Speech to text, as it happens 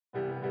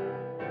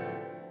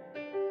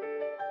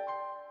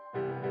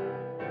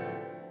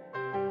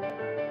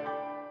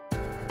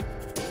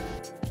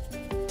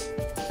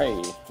Hey,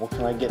 what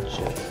can I get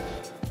you?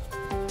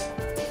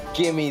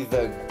 Give me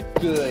the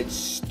good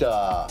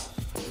stuff.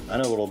 I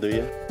know what'll do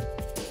you.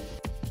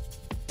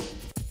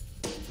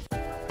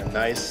 A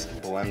nice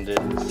blended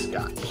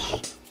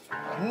scotch.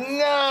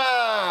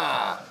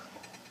 Nah!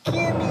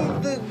 Give me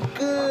the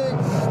good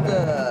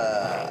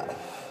stuff.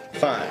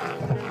 Fine.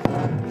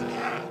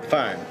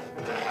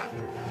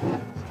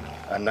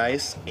 A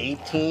nice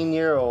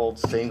 18-year-old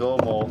single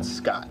malt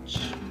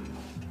scotch.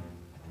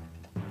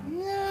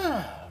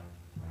 Nah!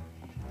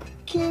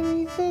 Give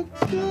me the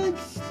good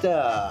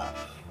stuff.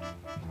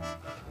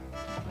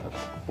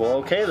 Well,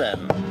 okay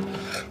then.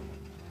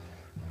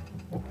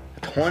 A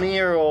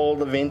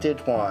 20-year-old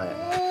vintage wine.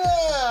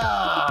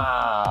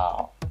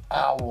 No!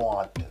 I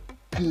want the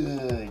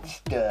good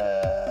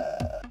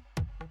stuff.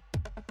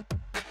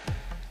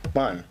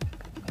 Fine.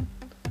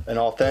 An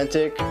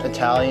authentic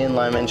Italian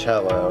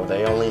limoncello.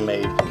 They only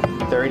made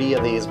 30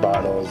 of these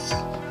bottles.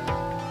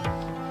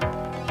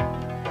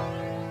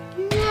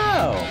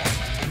 No!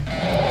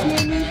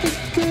 Give me the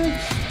good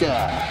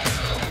stuff.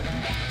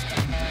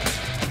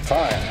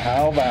 Fine,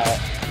 how about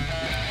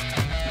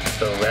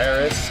the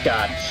rarest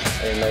scotch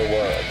in the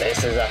world?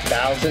 This is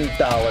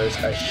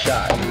 $1,000 a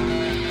shot.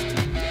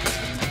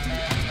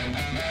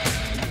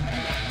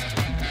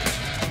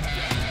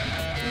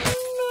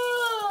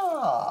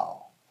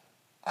 No!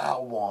 I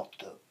want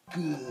the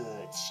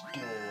good stuff.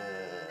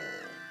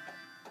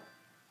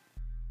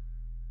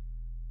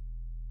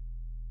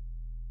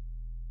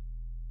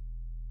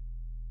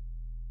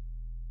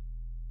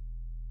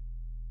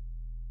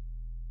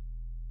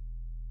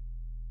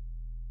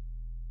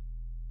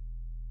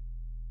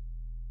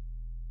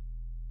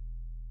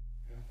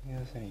 You think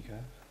that's any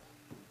good?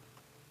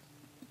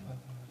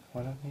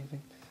 Why don't you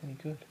think that's any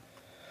good?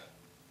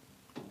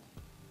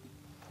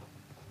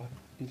 Why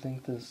do you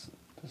think this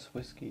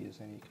whiskey is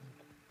any good?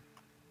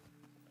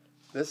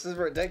 This is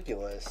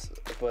ridiculous,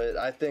 but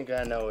I think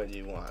I know what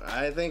you want.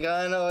 I think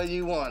I know what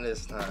you want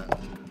this time.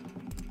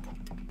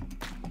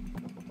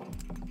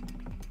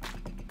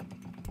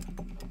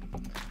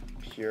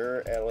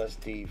 Pure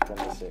LSD from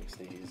the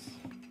 60s.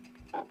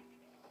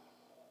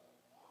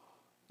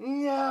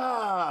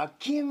 Nah,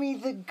 give me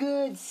the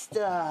good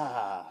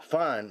stuff.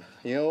 Fine.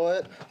 You know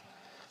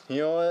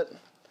what?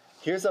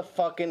 Here's a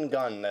fucking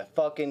gun to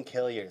fucking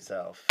kill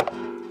yourself.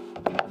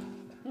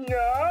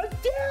 No!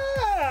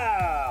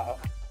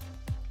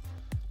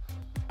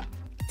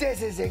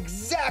 This is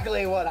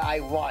exactly what I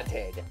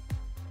wanted.